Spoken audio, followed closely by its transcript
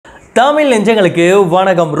தமிழ் நெஞ்சங்களுக்கு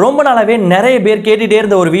வணக்கம். ரொம்ப நாளாவே நிறைய பேர் கேட்டுட்டே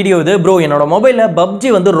இருந்த ஒரு வீடியோ இது. ப்ரோ, என்னோட மொபைல்ல பப்ஜி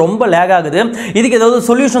வந்து ரொம்ப லேக் ஆகுது, இதுக்கு ஏதாவது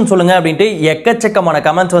சொல்யூஷன் சொல்லுங்க அப்படின்ட்டு எக்கச்சக்கமான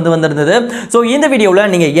கமெண்ட்ஸ் வந்திருந்தது. ஸோ இந்த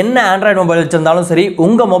வீடியோவில் நீங்கள் என்ன ஆண்ட்ராய்டு மொபைல் வச்சிருந்தாலும் சரி,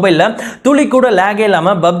 உங்கள் மொபைலில் துளி கூட லேகே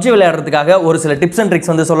இல்லாமல் பப்ஜி விளையாடுறதுக்காக ஒரு சில டிப்ஸ் அண்ட்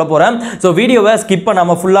ட்ரிக்ஸ் வந்து சொல்ல போகிறேன். ஸோ வீடியோவை ஸ்கிப்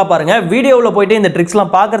பண்ணாமல் ஃபுல்லாக பாருங்கள். வீடியோவில் போயிட்டு இந்த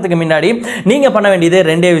ட்ரிக்ஸ்லாம் பார்க்கறதுக்கு முன்னாடி நீங்கள் பண்ண வேண்டியது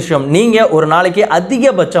ரெண்டே விஷயம். நீங்கள் ஒரு நாளைக்கு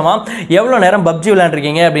அதிகபட்சமாக எவ்வளோ நேரம் பப்ஜி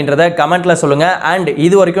விளையாண்டுருக்கீங்க அப்படின்றத கமெண்ட்டில் சொல்லுங்கள். அண்ட்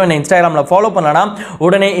இது வரைக்கும் என்ன இன்ஸ்டாகிராமில் ஃபாலோ பண்ணலனா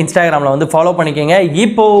உடனே இன்ஸ்டாகிராமில் வந்து ஃபாலோ பண்ணிக்கங்க.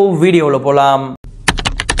 இப்போ வீடியோவில் போகலாம்.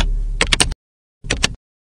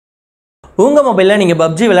 உங்கள் மொபைலில் நீங்கள்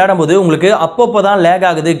பப்ஜி விளையாடும்போது உங்களுக்கு அப்பப்போ தான் லேக்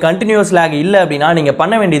ஆகுது, கண்டினியூஸ் லேக் இல்லை அப்படின்னா நீங்கள்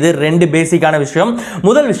பண்ண வேண்டியது ரெண்டு பேசிக்கான விஷயம்.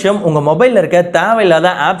 முதல் விஷயம், உங்கள் மொபைலில் இருக்க தேவையில்லாத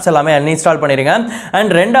ஆப்ஸ் எல்லாமே அன்இன்ஸ்டால் பண்ணிடுங்க.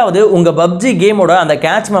 அண்ட் ரெண்டாவது, உங்கள் பப்ஜி கேமோட அந்த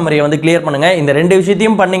கேட்ச் மெமரியை வந்து கிளியர் பண்ணுங்கள். இந்த ரெண்டு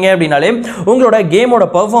விஷயத்தையும் பண்ணீங்க அப்படின்னாலே உங்களோட கேமோட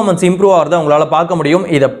பர்ஃபார்மன்ஸ் இம்ப்ரூவ் ஆகிறத உங்களால் பார்க்க முடியும்.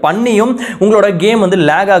 இதை பண்ணியும் உங்களோட கேம் வந்து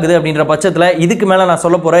லேக் ஆகுது அப்படின்ற பட்சத்தில் இதுக்கு மேலே நான்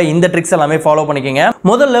சொல்ல போகிற இந்த ட்ரிக்ஸ் எல்லாமே ஃபாலோ பண்ணிக்கங்க.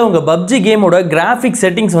 முதல்ல உங்கள் பப்ஜி கேமோட கிராஃபிக்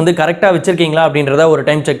செட்டிங்ஸ் வந்து கரெக்டாக வச்சிருக்கீங்களா அப்படின்றத ஒரு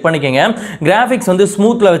டைம் செக் பண்ணிக்கங்க. கிராஃபிக்ஸ் வந்து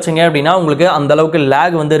ஸ்மூத்ல வச்சுங்க அப்படின்னா உங்களுக்கு அந்த அளவுக்கு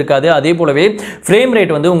லேக் வந்து இருக்காது. அதே போலவே ஃப்ரேம்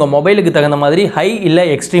ரேட் வந்து உங்க மொபைலுக்கு தகுந்த மாதிரி ஹை இல்ல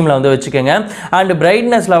எக்ஸ்ட்ரீம்ல வந்து வச்சுக்கோங்க. அண்ட்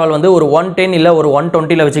பிரைட்னஸ் லெவல் வந்து ஒரு 110 இல்ல ஒரு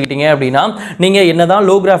 120ல வச்சுக்கிட்டீங்க அப்படின்னா நீங்க என்னதான்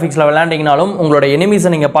லோ கிராஃபிக்ஸ்ல விளையாண்டீங்கனாலும் உங்களோட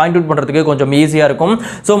எனிமீஸை நீங்க பாயிண்ட் அவுட் பண்றதுக்கு கொஞ்சம் ஈஸியா இருக்கும்.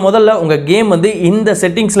 ஸோ முதல்ல உங்க கேம் வந்து இந்த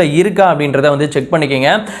செட்டிங்ஸ்ல இருக்கா அப்படின்றத வந்து செக்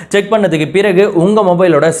பண்ணிக்கங்க. செக் பண்ணதுக்கு பிறகு உங்க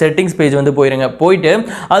மொபைலோட செட்டிங்ஸ் பேஜ் வந்து போயிருங்க. போயிட்டு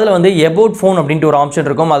அதுல வந்து எபவுட் ஃபோன் அப்படின்ட்டு ஒரு ஆப்ஷன்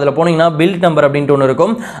இருக்கும். அதுல போனீங்கன்னா பில்ட் நம்பர் அப்படின்ட்டு ஒன்று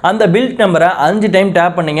இருக்கும். அந்த பில்ட் நம்பரை 5 டைம்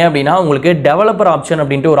டேப் பண்ணீங்க அப்படின்னா உங்களுக்கு டெவலப்பர் ஆப்ஷன்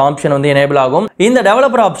அப்படின்ட்டு ஒரு ஆப்ஷன் வந்து எனேபிள் ஆகும். இந்த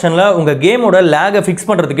டெவலப்பர் ஆப்ஷன்ல உங்க கேமோட லேகை ஃபிக்ஸ்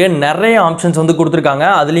பண்றதுக்கு நிறைய ஆப்ஷன்ஸ் வந்து கொடுத்திருக்காங்க.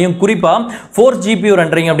 அதுலயும் குறிப்பா ஃபோர்ஸ் ஜிபியூ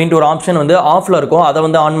ரெண்டரிங் அப்படின்ட்டு ஒரு ஆப்ஷன் வந்து ஆஃப்ல இருக்கும். அதை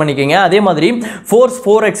வந்து ஆன் பண்ணிக்கங்க. அதே மாதிரி ஃபோர்ஸ்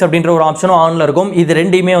 4x அப்படின்ற ஒரு ஆப்ஷனும் ஆன்ல இருக்கும். இது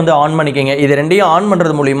ரெண்டையுமே வந்து ஆன் பண்ணிக்கங்க. இது ரெண்டையும் ஆன்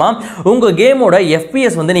பண்றது மூலமா உங்க கேமோட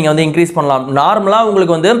FPS வந்து நீங்க வந்து இன்க்ரீஸ் பண்ணலாம். நார்மலா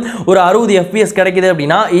உங்களுக்கு வந்து ஒரு 60 FPS கிடைக்குது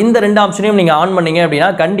அப்படின்னா இந்த ரெண்டு ஆப்ஷனையும் நீங்க ஆன் பண்ணீங்க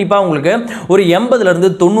அப்படின்னா கண்டிப்பா உங்களுக்கு ஒரு 80 ல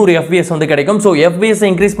இருந்து 90 FPS வந்து கிடைக்கும். சோ FPS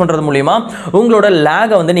இன்க்ரீஸ் பண்றது மூலமா உங்களோட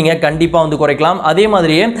லேக் வந்து நீங்க கண்டிப்பா வந்து குறைக்கலாம். அதே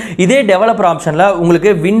மாதிரியே இதே டெவலப்பர் ஆப்ஷன்ல உங்களுக்கு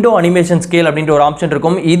விண்டோ அனிமேஷன் ஸ்கேல் அப்படின்ற ஒரு ஆப்ஷன்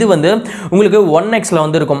இருக்கும். இது வந்து உங்களுக்கு 1x ல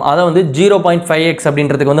வந்து இருக்கும். அதை வந்து 0.5x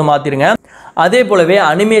அப்படின்றதுக்கு வந்து மாத்திருங்க. அதே போலவே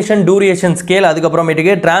அனிமேஷன் டூரேஷன் ஸ்கேல்,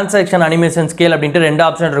 அதுக்கப்புறமேட்டுக்கு டிரான்சாக்ஷன் அனிமேஷன் ஸ்கேல் அப்படின்ட்டு ரெண்டு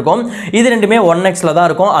ஆப்ஷன் இருக்கும். இது ரெண்டுமே 1x ல தான்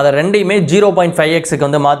இருக்கும். அதை ரெண்டையுமே 0.5x க்கு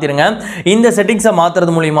வந்து மாத்திருங்க. இந்த செட்டிங்ஸை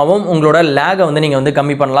மாத்துறது மூலமாவும் உங்களோட லேகை வந்து நீங்க வந்து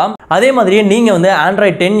கம்மி பண்ணலாம். அதே மாதிரியே நீங்க வந்து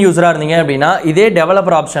ஆண்ட்ராய்டு 10 யூசரா இருந்தீங்க அப்படின்னா இதே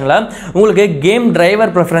டெவலப்பர் ஆப்ஷன்ல உங்களுக்கு கேம்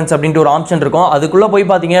டிரைவர் ப்ரெஃபரன்ஸ் அப்படின்ட்டு ஒரு ஆப்ஷன் இருக்கும். அதுக்குள்ள போய்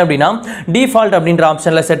பாத்தீங்க அப்படின்னா டிஃபால்ட் அப்படின்ற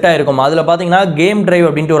ஆப்ஷன்ல செட் ஆயிருக்கும். அதுல பாத்தீங்கன்னா கேம் டிரைவ்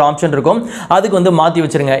அப்படின்ட்டு ஒரு ஆப்ஷன் இருக்கும். அதுக்கு வந்து மாத்தி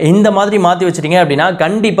வச்சிருங்க. இந்த மாதிரி மாத்தி வச்சிட்டீங்க அப்படின்னா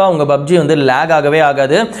கண்டிப்பா உங்க பப்ஜி வந்து லேக் ஆகவே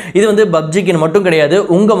ஆகாது. இது வந்து பப்ஜிக்கு மட்டும் கிடையாது.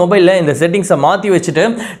 உங்க மொபைல்ல இந்த செட்டிங்ஸை மாத்தி வச்சுட்டு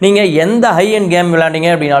நீங்க எந்த ஹை எண்ட் கேம் விளையாண்டீங்க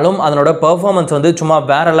அப்படின்னாலும் அதனோட பெர்ஃபார்மன்ஸ் வந்து சும்மா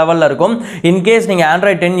வேற லெவல்ல இருக்கும். இன் கேஸ் நீங்க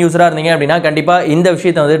ஆண்ட்ராய்டு 10 யூசரா இருந்தீங்க அப்படின்னா கண்டிப்பா இந்த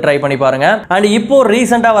விஷயத்தை வந்து ட்ரை பண்ணி பாருங்க. அண்ட் இப்போ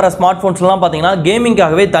ரீசெண்டா வர ஸ்மார்ட் போன்ஸ் எல்லாம் பாத்தீங்கன்னா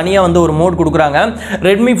கேமிங்காகவே தனியா வந்து ஒரு மோட் கொடுக்குறாங்க.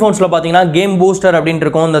 ரெட்மி போன்ஸ்ல பாத்தீங்கன்னா கேம் பூஸ்டர் அப்படின்னு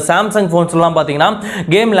இருக்கும். இந்த சாம்சங் போன்ஸ் எல்லாம் பாத்தீங்கன்னா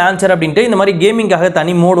கேம் லான்ச்சர் அப்படின்ட்டு இந்த மாதிரி கேமிங்காக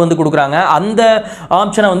தனி மோட் வந்து கொடுக்குறாங்க. அந்த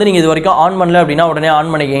ஆப்ஷனை வந்து நீங்க இது வரைக்கும் ஆன் பண்ணல அப்படின்னா உடனே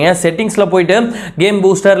ஆன் பண்ணிக்கங்க. செட்டிங்ஸ்ல போயிட்டு கேம்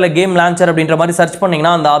பூஸ்டர் இல்ல கேம் லான்ச்சர் அப்படின்ற மாதிரி சர்ச்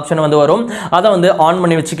பண்ணீங்கன்னா அந்த ஆப்ஷன் வந்து வரும். அதை வந்து ஆன்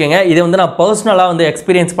பண்ணி வச்சுக்கோங்க. இது வந்து நான் பர்சனலா வந்து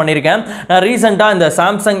எக்ஸ்பீரியன்ஸ் பண்ணியிருக்கேன். நான் ரீசெண்டா இந்த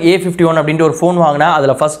சாம்சங் A51 அப்படின்ற ஒரு ஃபோன் வாங்கினேன்.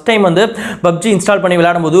 அதுல ஃபர்ஸ்ட் டைம் வந்து பப்ஜி இன்ஸ்டால் பண்ணி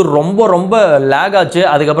விளையாடும் போது ரொம்ப லேக் ஆச்சு.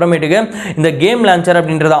 அதுக்கப்புறமேட்டுக்கு இந்த கேம் லான்ச்சர்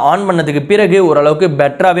அப்படின்றத ஆன் பண்ணதுக்கு பிறகு ஓரளவுக்கு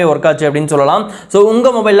பெட்டராகவே ஒர்க் ஆச்சு அப்படின்னு சொல்லலாம். ஸோ உங்க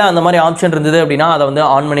மொபைலில் அந்த மாதிரி ஆப்ஷன் இருந்தது அப்படின்னா அதை வந்து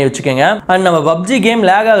ஆன் பண்ணி வச்சுக்கோங்க. அண்ட் நம்ம பப்ஜி கேம்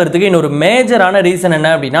லேக் ஆகிறதுக்கு இன்னொரு மேஜரான ரீசன் என்ன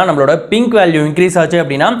அப்படின்னா நம்மளோட பிங்க் வேல்யூ இன்க்ரீஸ் ஆச்சு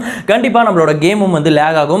அப்படின்னா கண்டிப்பாக நம்மளோட கேமும் வந்து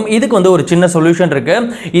லேக் ஆகும். இதுக்கு வந்து ஒரு சின்ன சொல்யூஷன் இருக்கு.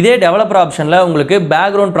 இதே டெவலப்பர் ஆப்ஷன்ல உங்களுக்கு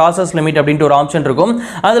பேக்ரவுண்ட் ப்ராசஸ் லிமிட் அப்படின்ட்டு ஒரு ஆப்ஷன் இருக்கும்.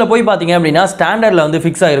 அதில் போய் பார்த்தீங்க அப்படின்னா ஸ்டாண்டர்ட்ல வந்து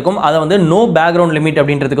ஃபிக்ஸ் ஆயிருக்கும். அதை வந்து நோ பேக்ரவுண்ட் லிமிட்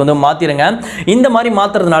அப்படின்றதுக்கு வந்து மாத்திருங்க. இந்த மாதிரி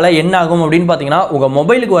மாத்துறதுனால என்ன ஆகும் அப்படின்னு பார்த்தீங்கன்னா உங்க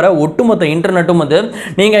மொபைலுக்கு வர ஒட்டுமொத்த இன்டர்நெட்டும் வந்து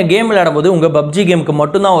நீங்க கேம் விளையாடும் போது உங்க பப்ஜி கேமுக்கு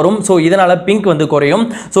மட்டும் தான் வரும். ஸோ இதனால பிங்க் வந்து குறையும்.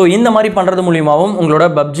 ஸோ இந்த மாதிரி பண்றது மூலியமாவும் உங்களோட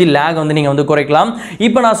பப்ஜி லேக் வந்து நீங்க வந்து குறைக்கலாம்.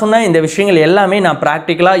 இப்போ நான் சொன்ன இந்த விஷயங்கள் எல்லாமே நான்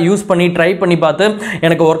பிராக்டிக்கலா யூஸ் பண்ணி ட்ரை பண்ணி பார்த்து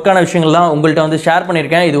எனக்கு ஒர்க் ஆன விஷயங்கள் தான் உங்கள்கிட்ட வந்து ஷேர்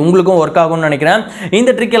பண்ணியிருக்கேன். இது உங்களுக்கும் ஒர்க் ஆகும்னு நினைக்கிறேன். இந்த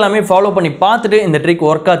ட்ரிக் எல்லாமே ஃபாலோ பண்ணி பார்த்துட்டு இந்த ட்ரிக்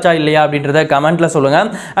ஒர்க் ஆச்சா இல்லையா அப்படின்றத கமெண்ட்ல சொல்லுங்க.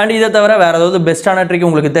 அண்ட் இதை தவிர வேற ஏதாவது பெஸ்டான ட்ரிக்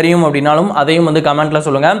உங்களுக்கு தெரியும் அப்படின்னாலும் அதையும் வந்து கமெண்ட்ல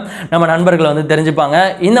சொல்லுங்க. நம்ம நண்பர்கள் வந்து தெரிஞ்சுப்பாங்க.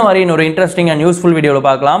 இந்த மாதிரி இன்னொரு இன்ட்ரெஸ்டிங் அண்ட் யூஸ்ஃபுல் வீடியோவில்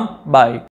பார்க்கலாம். பாய்.